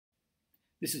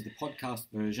This is the podcast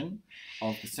version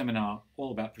of the seminar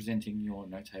all about presenting your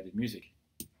notated music.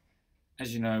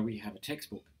 As you know, we have a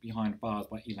textbook, Behind Bars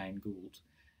by Elaine Gould,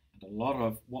 and a lot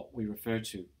of what we refer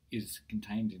to is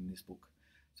contained in this book.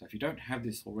 So if you don't have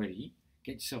this already,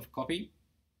 get yourself a copy.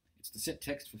 It's the set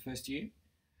text for first year.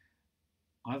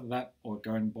 Either that or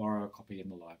go and borrow a copy in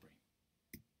the library.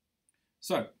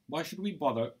 So, why should we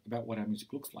bother about what our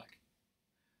music looks like?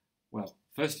 Well,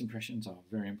 first impressions are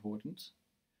very important.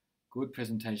 Good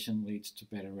presentation leads to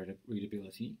better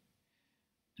readability,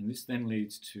 and this then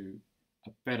leads to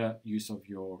a better use of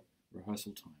your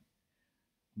rehearsal time.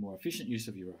 A more efficient use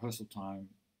of your rehearsal time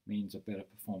means a better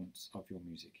performance of your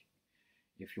music.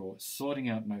 If you're sorting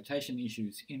out notation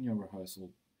issues in your rehearsal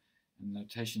and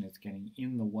notation is getting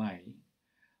in the way,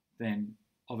 then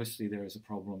obviously there is a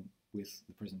problem with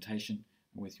the presentation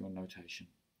and with your notation.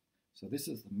 So this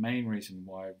is the main reason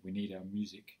why we need our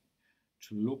music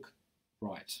to look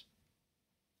right.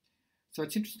 So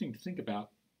it's interesting to think about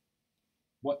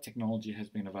what technology has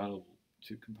been available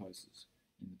to composers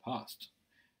in the past.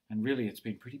 And really it's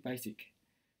been pretty basic.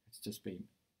 It's just been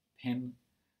pen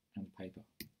and paper.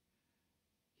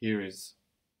 Here is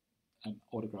an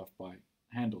autograph by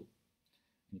Handel.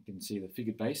 You can see the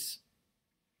figured bass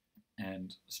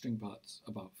and string parts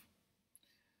above.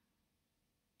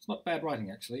 It's not bad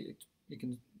writing actually. You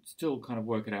can still kind of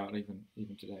work it out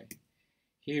even today.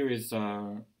 Here is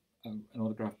an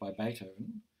autograph by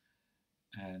Beethoven,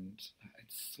 and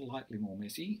it's slightly more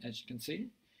messy, as you can see.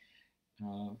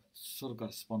 Sort of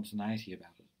got a spontaneity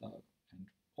about it though, and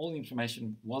all the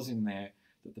information was in there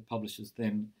that the publishers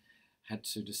then had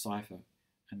to decipher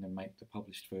and then make the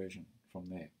published version from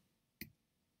there.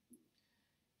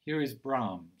 Here is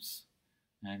Brahms,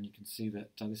 and you can see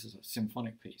that this is a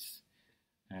symphonic piece,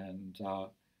 and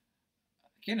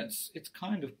again it's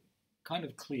kind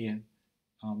of clear,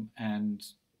 and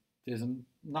there's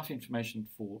enough information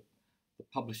for the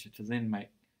publisher to then make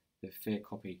their fair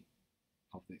copy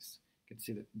of this. You can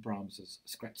see that Brahms has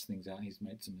scratched things out, he's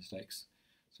made some mistakes.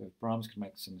 So if Brahms can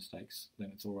make some mistakes,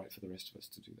 then it's all right for the rest of us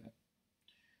to do that.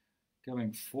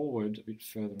 Going forward a bit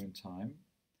further in time,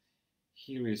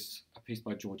 here is a piece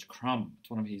by George Crumb.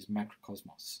 It's one of his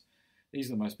Macrocosmos. These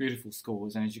are the most beautiful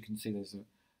scores, and as you can see there's a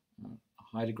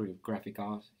high degree of graphic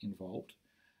art involved.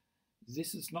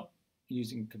 This is not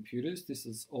using computers, this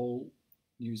is all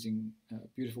using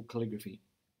beautiful calligraphy,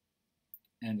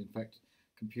 and in fact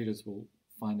computers will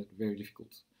find it very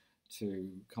difficult to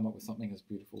come up with something as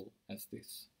beautiful as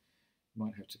this. You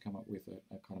might have to come up with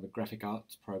a kind of a graphic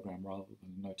arts program rather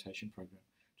than a notation program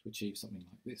to achieve something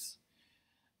like this,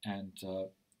 and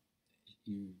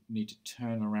you need to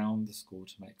turn around the score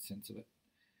to make sense of it,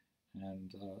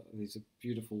 and these are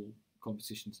beautiful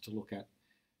compositions to look at,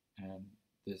 and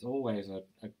there's always a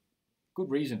good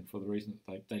reason for the reason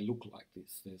that they look like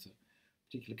this. There's a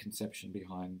particular conception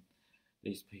behind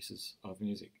these pieces of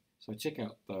music. So check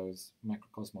out those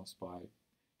Macrocosmos by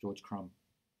George Crumb.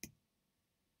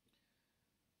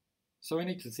 So we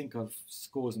need to think of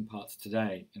scores and parts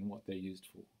today and what they're used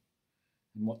for.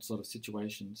 And what sort of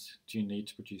situations do you need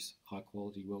to produce high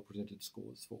quality, well presented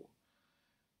scores for?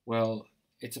 Well,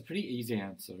 it's a pretty easy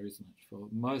answer, isn't it? For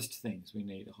most things we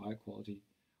need high quality,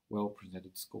 well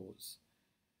presented scores.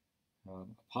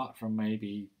 Apart from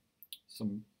maybe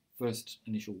some first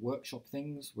initial workshop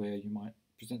things where you might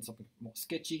present something more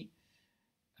sketchy,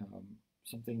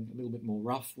 something a little bit more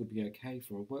rough would be okay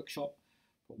for a workshop,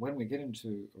 but when we get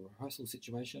into a rehearsal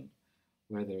situation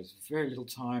where there's very little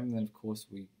time, then of course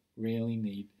we really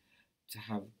need to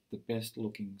have the best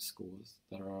looking scores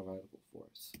that are available for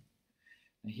us.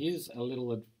 Now here's a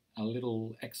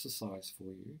little exercise for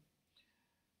you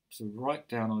to write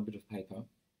down on a bit of paper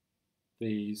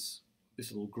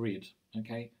this little grid,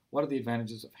 okay? What are the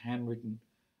advantages of handwritten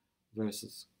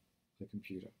versus the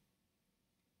computer?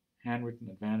 Handwritten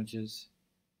advantages,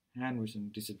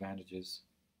 handwritten disadvantages,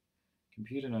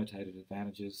 computer notated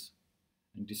advantages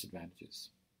and disadvantages.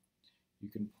 You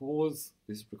can pause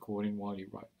this recording while you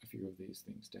write a few of these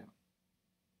things down.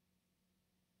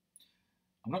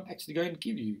 I'm not actually going to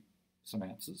give you some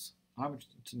answers. I'm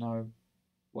interested to know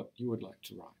what you would like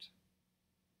to write.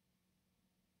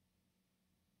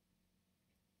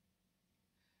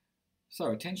 So,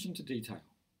 attention to detail.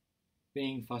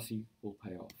 Being fussy will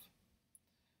pay off.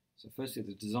 So firstly,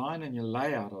 the design and your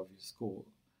layout of your score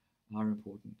are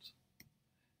important.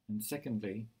 And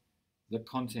secondly, the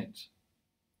content.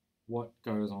 What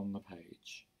goes on the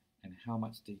page and how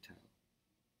much detail.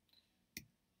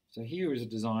 So here is a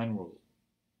design rule.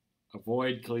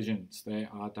 Avoid collisions, they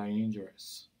are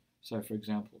dangerous. So for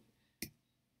example,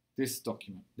 this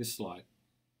document, this slide,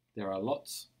 there are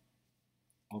lots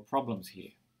of problems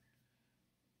here.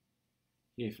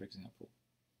 Here, for example,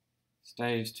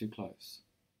 staves too close.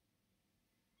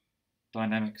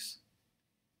 Dynamics,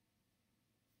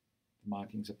 the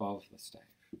markings above the stave.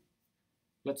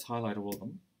 Let's highlight all of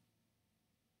them.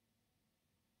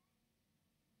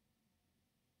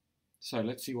 So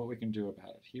let's see what we can do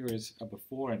about it. Here is a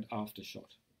before and after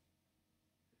shot.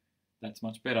 That's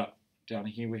much better. Down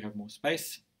here we have more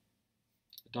space.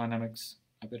 The dynamics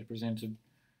are better presented. You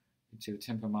can see the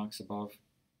tempo marks above.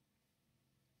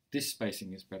 This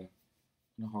spacing is better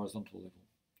on a horizontal level.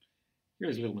 Here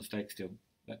is a little mistake still.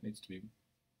 That needs to be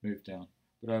moved down.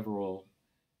 But overall,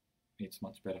 it's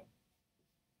much better.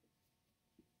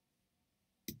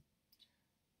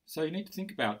 So you need to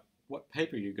think about what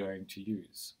paper you're going to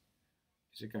use.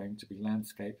 Is it going to be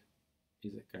landscape?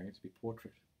 Is it going to be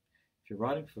portrait? If you're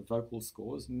writing for vocal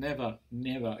scores, never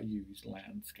use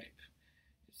landscape.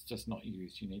 It's just not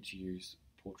used. You need to use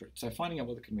portrait. So finding out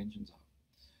what the conventions are.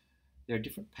 There are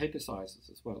different paper sizes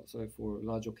as well. So for a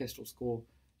large orchestral score,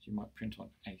 you might print on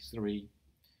A3.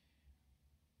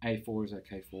 A4 is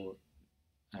okay for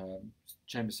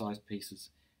chamber-sized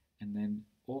pieces. And then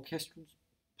orchestral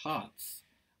parts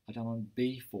are done on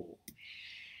B4.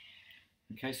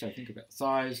 Okay, so think about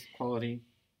size, quality,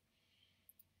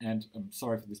 and I'm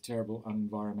sorry for this terrible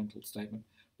unenvironmental statement,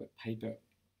 but paper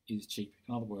is cheap.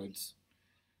 In other words,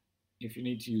 if you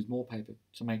need to use more paper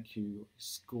to make your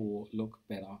score look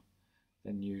better,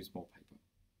 then use more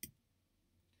paper.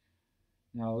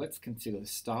 Now let's consider the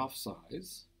staff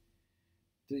size.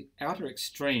 The outer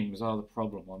extremes are the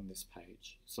problem on this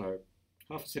page. So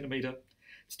 0.5 centimetre,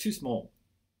 it's too small.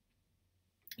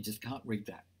 You just can't read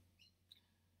that.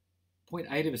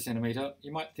 0.8 of a centimetre,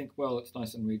 you might think, well, it's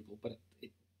nice and readable, but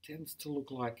it tends to look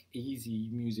like easy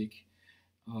music.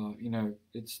 You know,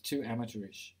 it's too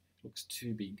amateurish, looks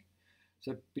too big.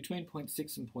 So between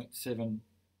 0.6 and 0.7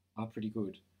 are pretty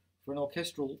good. For an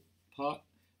orchestral part,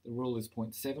 the rule is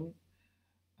 0.7,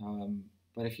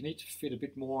 but if you need to fit a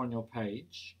bit more on your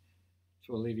page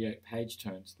to alleviate page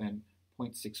turns, then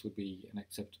 0.6 would be an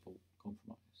acceptable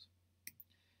compromise.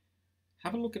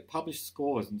 Have a look at published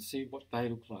scores and see what they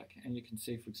look like. And you can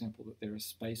see, for example, that there are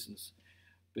spaces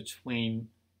between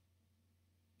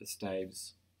the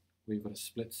staves where you've got a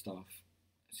split staff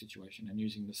situation and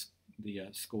using the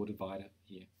score divider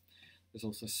here. There's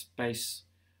also space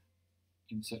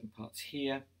in certain parts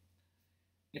here.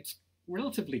 It's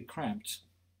relatively cramped,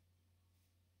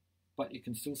 but you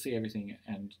can still see everything,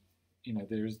 and you know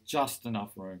there is just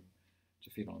enough room to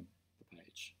fit on the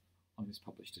page on this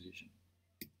published edition.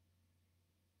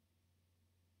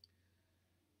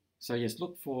 So yes,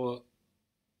 look for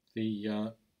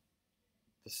the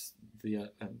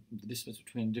distance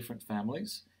between different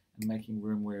families and making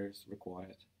room where it's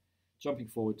required. Jumping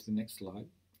forward to the next slide,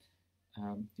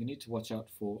 you need to watch out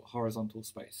for horizontal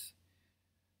space.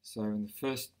 So in the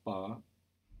first bar,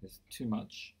 there's too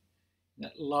much.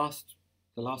 The last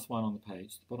one on the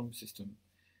page, the bottom system,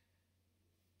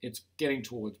 it's getting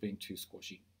towards being too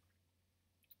squashy.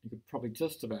 You could probably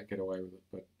just about get away with it,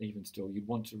 but even still, you'd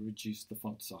want to reduce the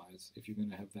font size if you're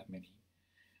going to have that many.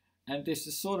 And this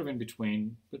is sort of in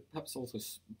between, but perhaps also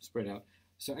spread out.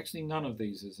 So actually none of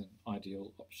these is an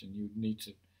ideal option. You need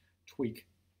to tweak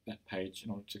that page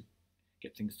in order to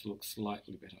get things to look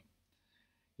slightly better.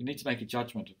 You need to make a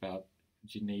judgment about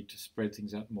do you need to spread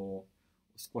things out more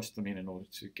or squash them in order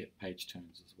to get page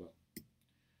turns as well.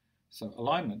 So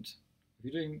alignment, if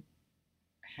you're doing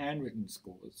handwritten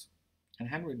scores, and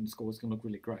handwritten scores can look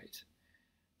really great,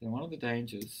 then one of the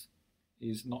dangers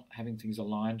is not having things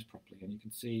aligned properly. And you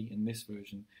can see in this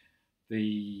version,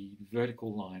 the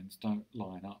vertical lines don't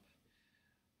line up.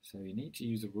 So you need to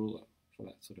use a ruler for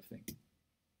that sort of thing.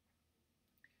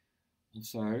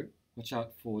 Also, watch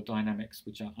out for dynamics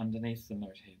which are underneath the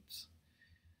note heads.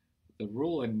 The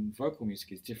rule in vocal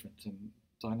music is different, and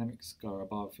dynamics go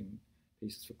above in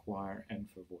pieces for choir and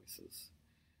for voices.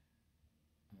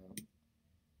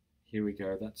 Here we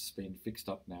go, that's been fixed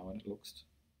up now and it looks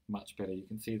much better. You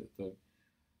can see that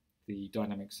the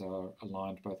dynamics are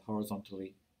aligned both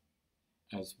horizontally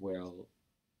as well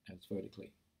as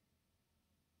vertically.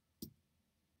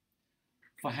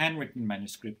 For handwritten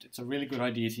manuscript, it's a really good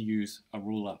idea to use a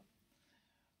ruler.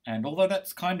 And although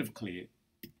that's kind of clear,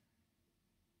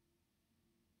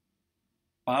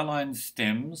 barline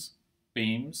stems,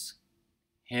 beams,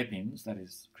 hairpins, that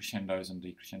is crescendos and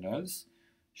decrescendos,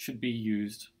 should be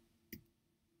used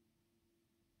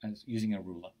as using a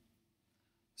ruler.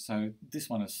 So this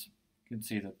one is, you can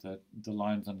see that the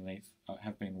lines underneath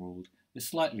have been ruled. They're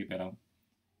slightly better.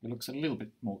 It looks a little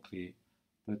bit more clear,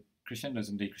 but crescendos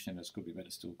and decrescendos could be better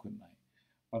still, couldn't they?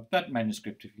 But that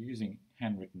manuscript, if you're using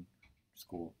handwritten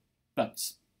score,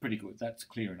 that's pretty good. That's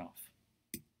clear enough.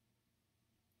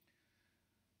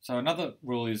 So another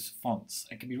rule is fonts.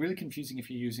 It can be really confusing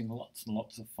if you're using lots and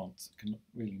lots of fonts. It can look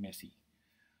really messy.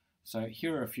 So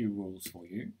here are a few rules for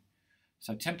you.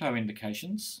 So tempo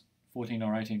indications, 14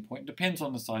 or 18 point, depends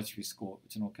on the size of your score. If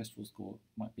it's an orchestral score,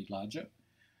 it might be larger.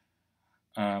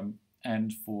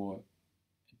 And for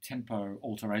tempo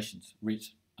alterations, writ,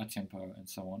 a tempo, and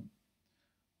so on,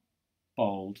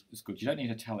 bold is good. You don't need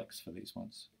italics for these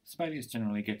ones. Sibelius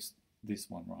generally gets this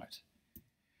one right.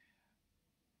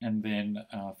 And then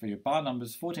for your bar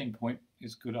numbers, 14 point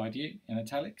is a good idea in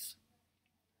italics,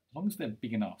 as long as they're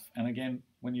big enough. And again,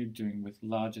 when you're doing with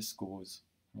larger scores,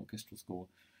 an orchestral score,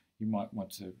 you might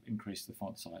want to increase the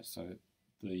font size so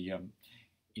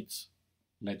it's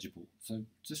legible. So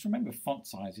just remember, font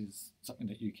size is something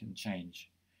that you can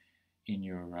change in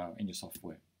your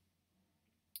software.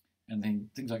 And then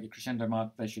things like your crescendo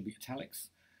mark, they should be italics.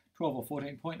 12 or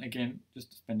 14 point, again,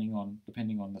 just depending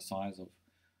on the size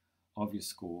of your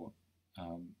score.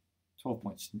 12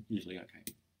 points usually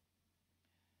okay.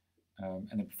 And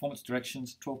then performance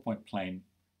directions, 12 point plain.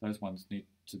 Those ones need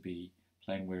to be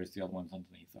plain, whereas the other ones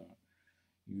underneath are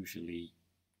usually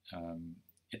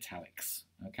italics.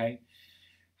 Okay,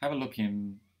 have a look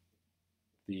in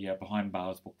the Behind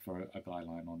Bars book for a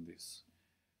guideline on this.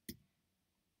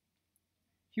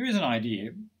 Here is an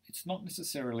idea. It's not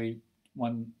necessarily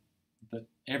one that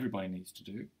everybody needs to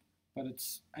do, but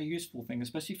it's a useful thing,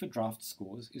 especially for draft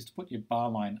scores, is to put your bar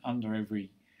line under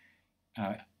every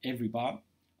bar.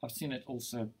 I've seen it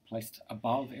also placed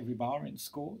above every bar in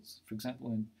scores. For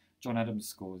example, in John Adams'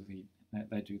 scores,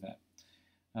 they do that.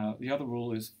 The other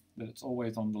rule is that it's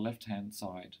always on the left-hand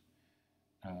side.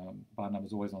 Bar number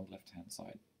is always on the left-hand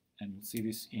side. And you'll see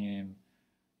this in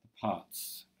the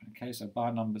parts. Okay, so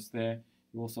bar numbers there.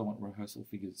 You also want rehearsal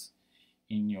figures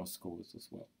in your scores as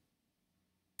well.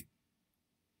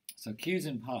 So cues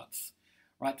in parts.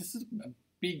 Right, this is a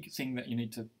big thing that you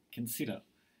need to consider,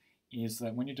 is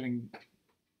that when you're doing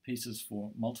pieces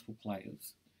for multiple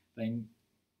players, they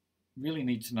really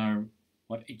need to know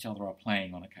what each other are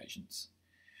playing on occasions.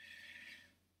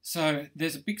 So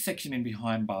there's a big section in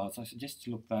Behind Bars. I suggest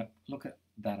you look at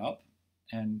that up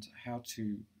and how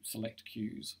to select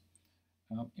cues.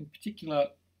 In particular,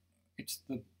 it's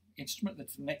the instrument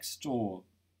that's next door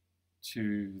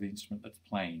to the instrument that's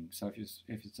playing. So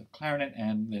if it's a clarinet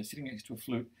and they're sitting next to a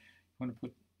flute, you want to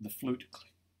put the flute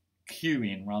cue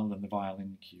in rather than the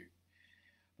violin cue.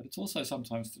 But it's also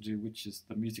sometimes to do which is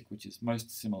the music which is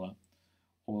most similar,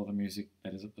 or the music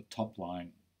that is at the top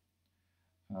line.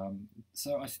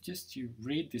 So I suggest you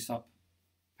read this up,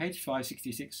 page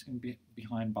 566 in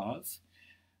Behind Bars,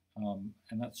 and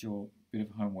that's your bit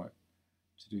of homework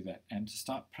to do that, and to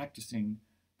start practicing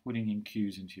putting in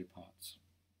cues into your parts.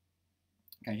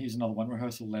 Okay, here's another one,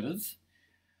 rehearsal letters.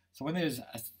 So when there's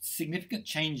a significant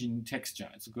change in texture,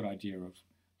 it's a good idea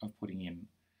of putting in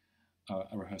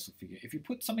a rehearsal figure. If you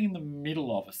put something in the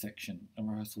middle of a section, a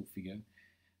rehearsal figure,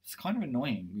 it's kind of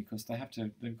annoying because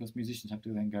musicians have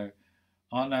to then go,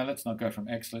 oh no, let's not go from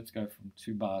X, let's go from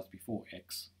 2 bars before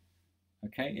X.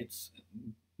 Okay,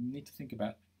 you need to think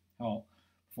about how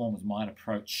performers might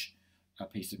approach a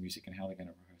piece of music and how they're going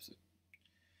to rehearse it.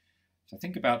 So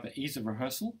think about the ease of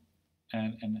rehearsal,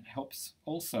 and it helps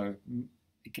also,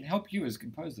 it can help you as a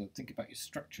composer think about your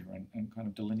structure and kind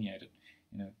of delineate it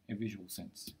in a visual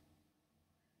sense.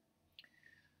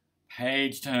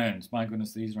 Page turns, my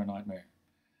goodness, these are a nightmare.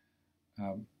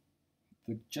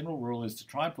 The general rule is to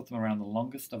try and put them around the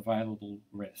longest available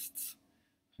rests.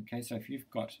 Okay, so if you've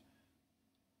got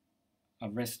a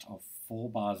rest of 4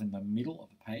 bars in the middle of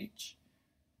a page,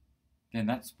 then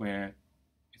that's where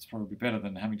it's probably better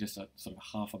than having just a sort of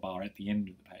half a bar at the end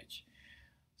of the page.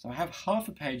 So I have half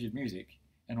a page of music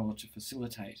in order to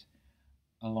facilitate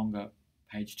a longer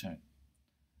page turn.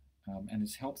 And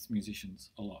this helps musicians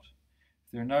a lot.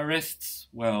 If there are no rests,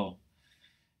 well,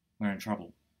 we're in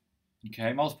trouble.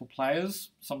 Okay, multiple players.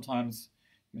 Sometimes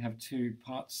you have 2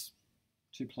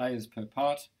 players per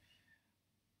part.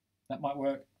 That might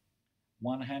work.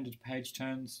 One-handed page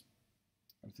turns.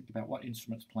 Think about what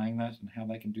instrument's playing that and how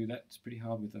they can do that. It's pretty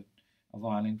hard with a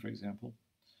violin, for example.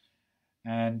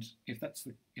 And if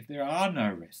there are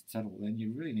no rests at all, then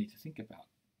you really need to think about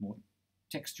more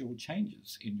textual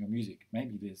changes in your music.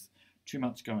 Maybe there's too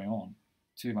much going on,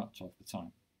 too much of the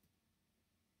time.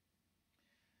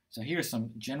 So here are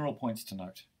some general points to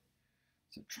note.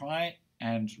 So try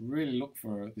and really look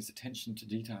for this attention to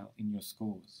detail in your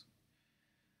scores.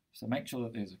 So make sure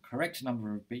that there's a correct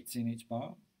number of beats in each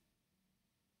bar.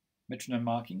 Metronome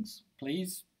markings,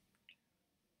 please.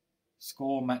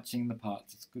 Score matching the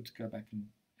parts. It's good to go back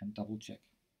and double check.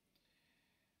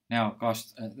 Now, gosh,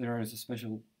 there is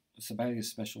a Sibelius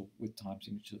special with time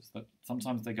signatures, that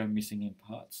sometimes they go missing in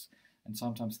parts, and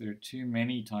sometimes there are too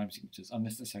many time signatures,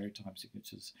 unnecessary time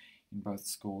signatures in both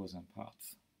scores and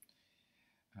parts.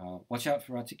 Watch out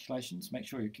for articulations, make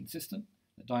sure you're consistent,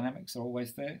 the dynamics are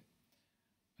always there.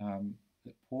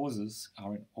 The pauses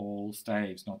are in all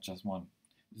staves, not just one.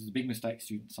 This is a big mistake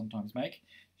students sometimes make.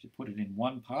 You should put it in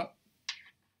one part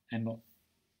and not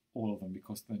all of them,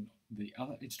 because then the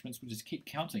other instruments will just keep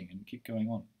counting and keep going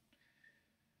on.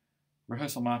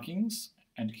 Rehearsal markings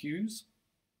and cues,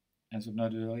 as we've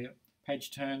noted earlier.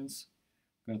 Page turns,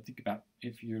 got to think about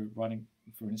if you're writing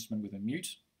for an instrument with a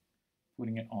mute,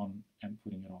 putting it on and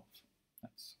putting it off.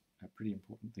 That's a pretty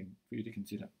important thing for you to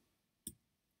consider.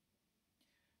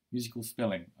 Musical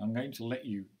spelling. I'm going to let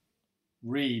you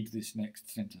read this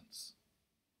next sentence.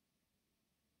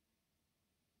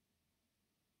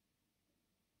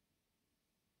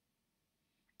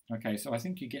 Okay, so I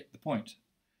think you get the point.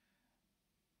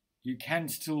 You can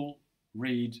still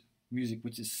read music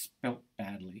which is spelt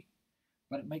badly,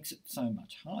 but it makes it so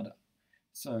much harder.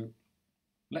 So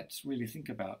let's really think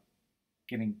about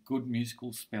getting good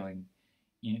musical spelling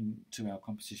into our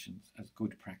compositions as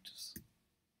good practice.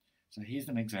 So here's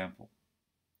an example.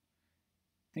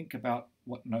 Think about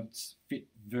what notes fit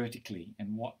vertically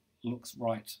and what looks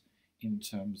right in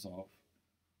terms of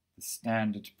the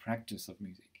standard practice of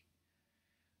music.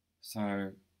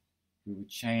 So we would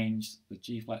change the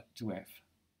G flat to F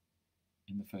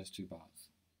in the first two bars.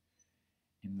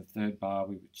 In the third bar,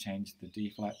 we would change the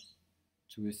D flat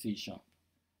to a C sharp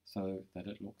so that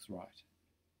it looks right.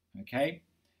 Okay?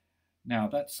 Now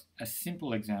that's a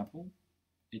simple example.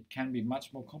 It can be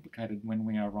much more complicated when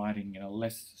we are writing in a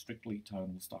less strictly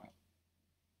tonal style.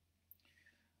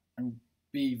 And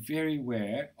be very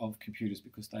aware of computers,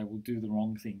 because they will do the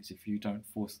wrong things if you don't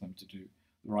force them to do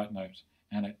the right note,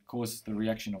 and it causes the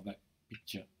reaction of that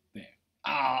picture there.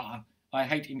 Ah, I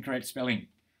hate incorrect spelling.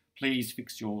 Please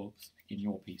fix yours in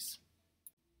your piece.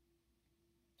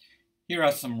 Here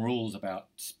are some rules about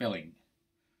spelling.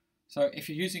 So if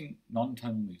you're using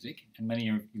non-tonal music, and many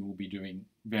of you will be doing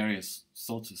various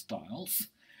sorts of styles,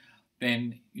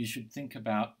 then you should think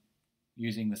about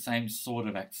using the same sort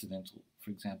of accidental,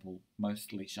 for example,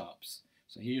 mostly sharps.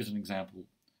 So here's an example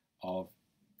of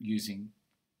using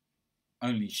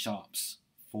only sharps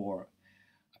for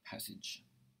a passage.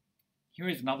 Here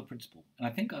is another principle, and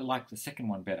I think I like the second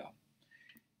one better.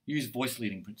 Use voice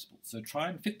leading principles. So try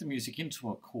and fit the music into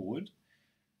a chord.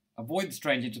 Avoid the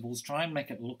strange intervals. Try and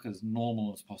make it look as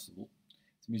normal as possible.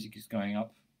 If the music is going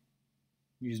up,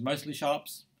 use mostly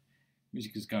sharps.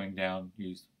 Music is going down,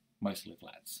 use mostly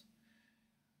flats.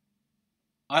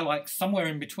 I like somewhere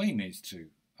in between these two.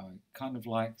 I kind of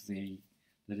like the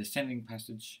descending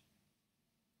passage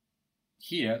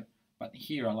here, but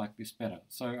here I like this better.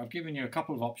 So I've given you a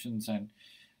couple of options, and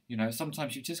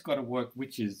sometimes you've just got to work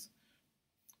which is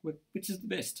the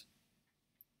best.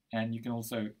 And you can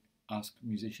also ask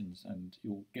musicians, and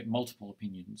you'll get multiple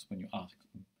opinions when you ask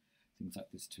them things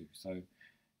like this too. So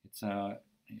it's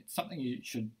something you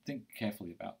should think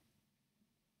carefully about.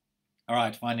 All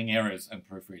right, finding errors and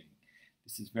proofreading.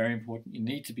 This is very important. You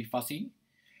need to be fussy.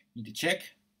 You need to check,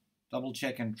 double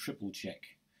check, and triple check.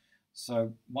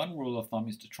 So one rule of thumb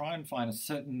is to try and find a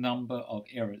certain number of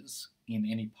errors in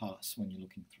any pass when you're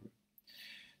looking through.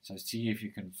 So see if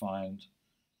you can find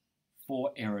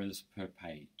 4 errors per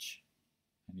page.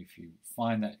 And if you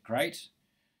find that, great.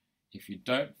 If you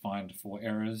don't find 4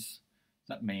 errors,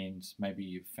 that means maybe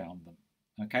you've found them.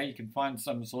 Okay, you can find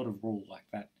some sort of rule like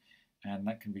that, and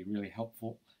that can be really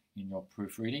helpful in your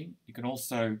proofreading. You can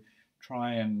also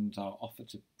try and offer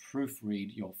to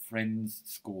proofread your friends'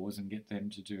 scores and get them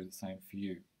to do the same for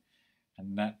you.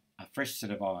 And that a fresh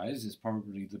set of eyes is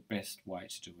probably the best way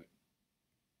to do it.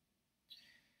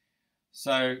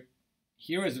 So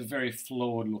here is a very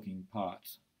flawed looking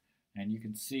part, and you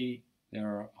can see there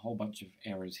are a whole bunch of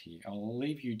errors here. I'll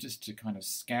leave you just to kind of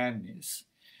scan this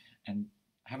and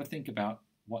have a think about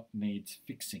what needs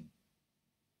fixing.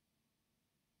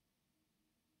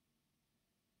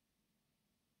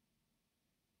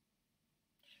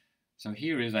 So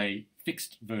here is a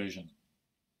fixed version.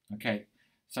 Okay,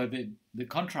 so the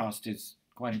contrast is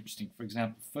quite interesting. For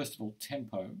example, first of all,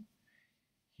 tempo.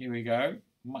 Here we go,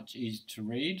 much easier to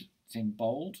read. It's in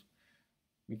bold.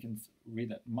 We can read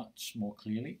that much more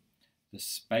clearly. The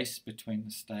space between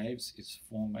the staves is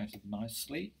formatted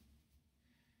nicely.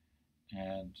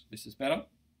 And this is better.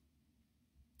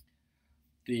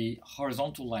 The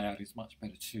horizontal layout is much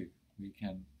better too. We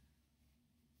can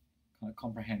kind of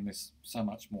comprehend this so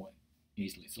much more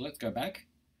easily. So let's go back.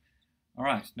 All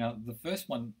right, now the first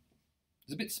one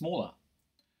is a bit smaller.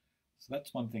 So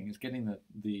that's one thing, is getting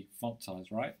the font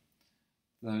size right.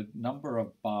 the number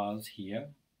of bars here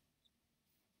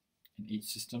in each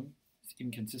system is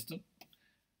inconsistent.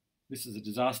 This is a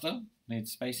disaster,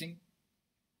 needs spacing.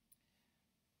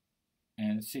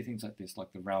 And see things like this,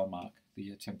 like the RAL mark,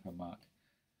 the tempo mark.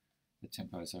 The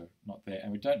tempos are not there,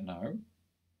 and we don't know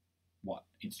what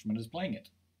instrument is playing it.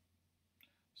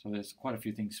 So there's quite a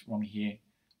few things wrong here.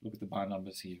 Look at the bar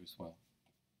numbers here as well.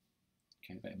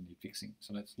 Okay, they need fixing.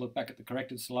 So let's look back at the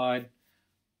corrected slide.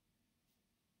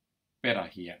 Better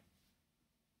here.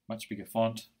 Much bigger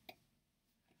font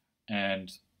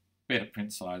and better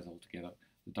print size altogether.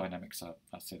 The dynamics are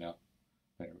set out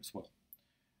better as well.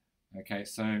 Okay,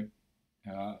 so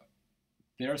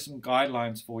there are some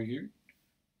guidelines for you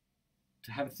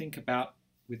to have a think about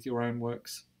with your own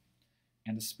works,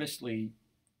 and especially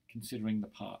considering the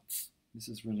parts. This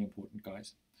is really important,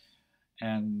 guys.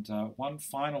 And one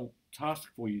final task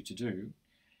for you to do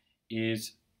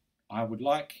is, I would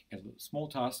like, as a small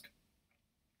task,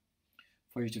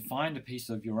 for you to find a piece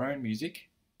of your own music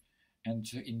and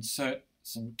to insert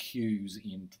some cues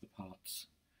into the parts.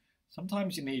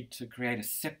 Sometimes you need to create a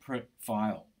separate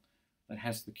file that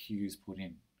has the cues put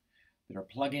in. There are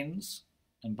plugins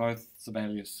in both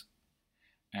Sibelius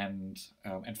and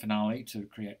Finale to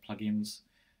create plugins.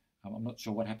 I'm not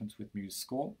sure what happens with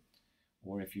MuseScore,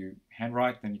 or if you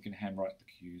handwrite, then you can handwrite the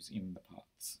cues in the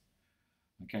parts.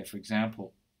 Okay, for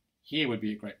example, here would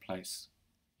be a great place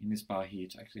in this bar here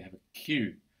to actually have a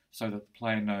cue so that the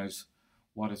player knows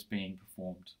what is being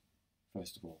performed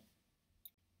first of all.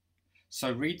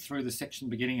 So read through the section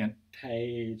beginning at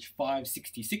page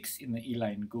 566 in the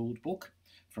Elaine Gould book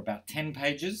for about 10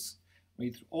 pages.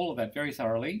 Read through all of that very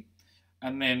thoroughly,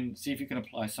 and then see if you can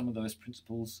apply some of those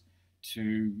principles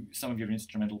to some of your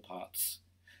instrumental parts.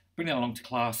 Bring that along to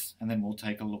class, and then we'll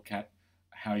take a look at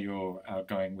how you're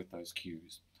going with those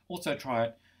cues. Also try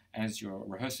it as you're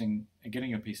rehearsing and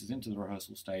getting your pieces into the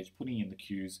rehearsal stage, putting in the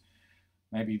cues.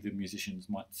 Maybe the musicians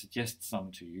might suggest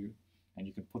some to you, and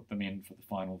you can put them in for the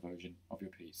final version of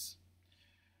your piece.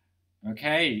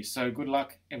 Okay, so good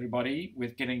luck everybody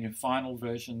with getting your final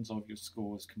versions of your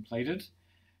scores completed,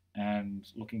 and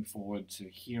looking forward to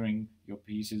hearing your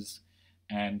pieces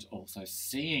and also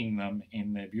seeing them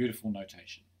in their beautiful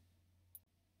notation.